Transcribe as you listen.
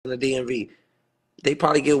the DMV. They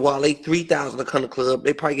probably get Wale 3,000 to come to club.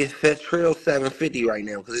 They probably get Fat Trel 750 right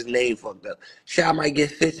now because his name fucked up. Shy might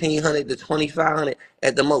get 1,500 to 2,500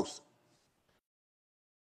 at the most.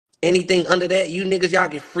 Anything under that, you niggas, y'all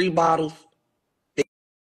get free bottles.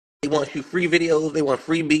 They want you free videos. They want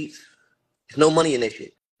free beats. There's no money in that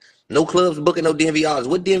shit. No clubs booking no DMV artists.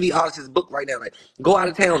 What DMV artists is booked right now? Like, go out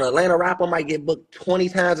of town. An Atlanta rapper might get booked 20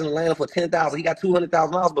 times in Atlanta for 10,000. He got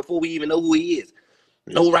 $200,000 before we even know who he is.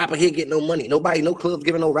 No rapper here get no money. Nobody, no clubs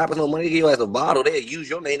giving no rappers no money. They give you as a bottle. They'll use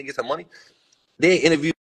your name to get some money. They'll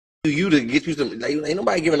interview you to get you some. Like, ain't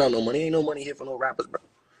nobody giving out no money. Ain't no money here for no rappers, bro.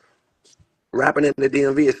 Rapping in the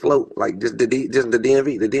DMV is slow. Like just the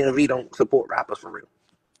DMV. The DMV don't support rappers for real.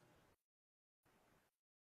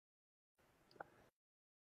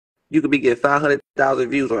 You could be getting 500,000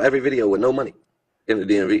 views on every video with no money in the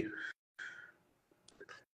DMV.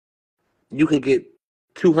 You can get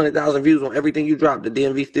 200,000 views on everything you drop. The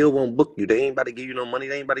DMV still won't book you. They ain't about to give you no money.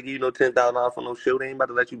 They ain't about to give you no $10,000 for no show. They ain't about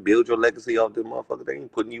to let you build your legacy off this motherfucker. They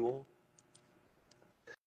ain't putting you on.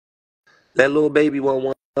 That little baby want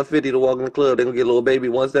 150 to walk in the club. They gonna get little baby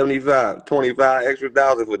 175, 25 extra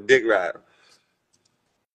thousand for dick ride.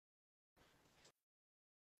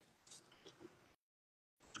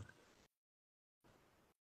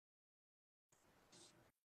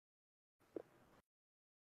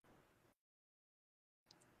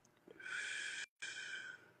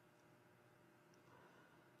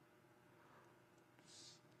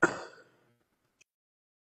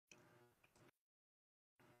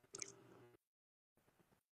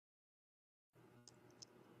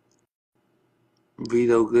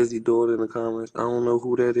 Vito Glizzy daughter in the comments. I don't know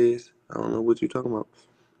who that is. I don't know what you talking about.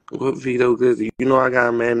 What Vito Glizzy? You know I got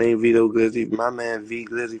a man named Vito Glizzy. My man V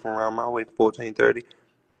Glizzy from around my way, 1430.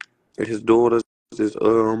 And his daughters is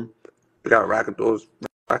they got rocket daughters,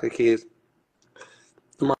 rocket kids.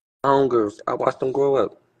 My own girls. I watched them grow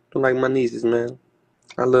up. They're like my nieces, man.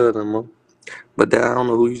 I love them, man. But that, I don't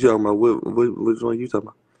know who you talking about. Which one you talking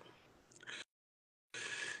about?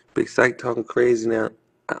 Big Syke talking crazy now.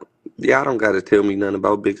 Y'all don't gotta tell me nothing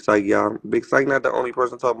about Big Syke, y'all. Big Syke not the only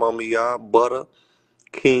person talking about me, y'all. Butta,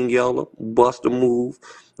 King Yella, Buster Move,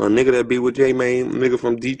 a nigga that be with JMane, nigga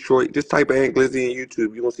from Detroit. Just type in Glizzy on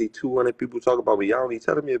YouTube. You gonna see 200 people talk about me. Y'all only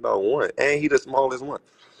telling me about one. And he the smallest one.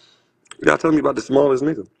 Y'all telling me about the smallest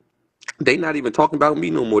nigga. They not even talking about me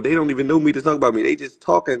no more. They don't even know me to talk about me. They just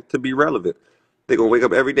talking to be relevant. They gonna wake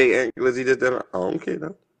up every day and Glizzy just that. I don't care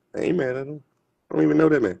though. I ain't mad at him. I don't even know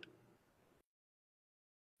that man.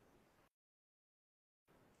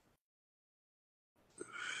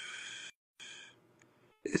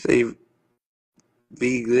 They say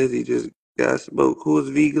V Glizzy just got spoke. Who is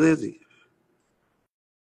V Glizzy?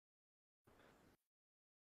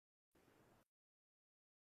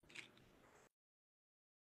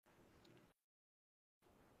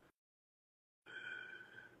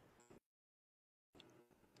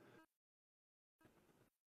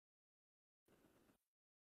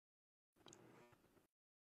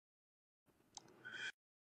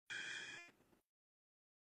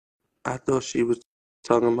 I thought she was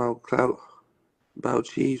talking about clout, about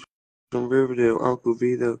cheese from Riverdale, Uncle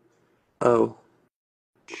Vito. Oh,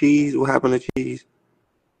 cheese. What happened to cheese?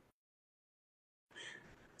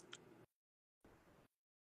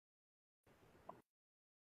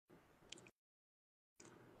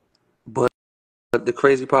 But the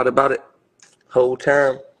crazy part about it, whole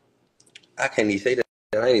time, I can't even say that.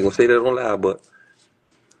 I ain't even gonna say that on live, but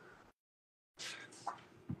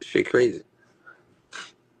shit crazy.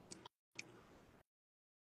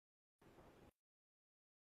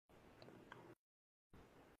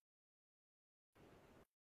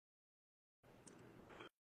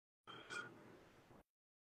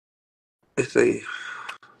 They say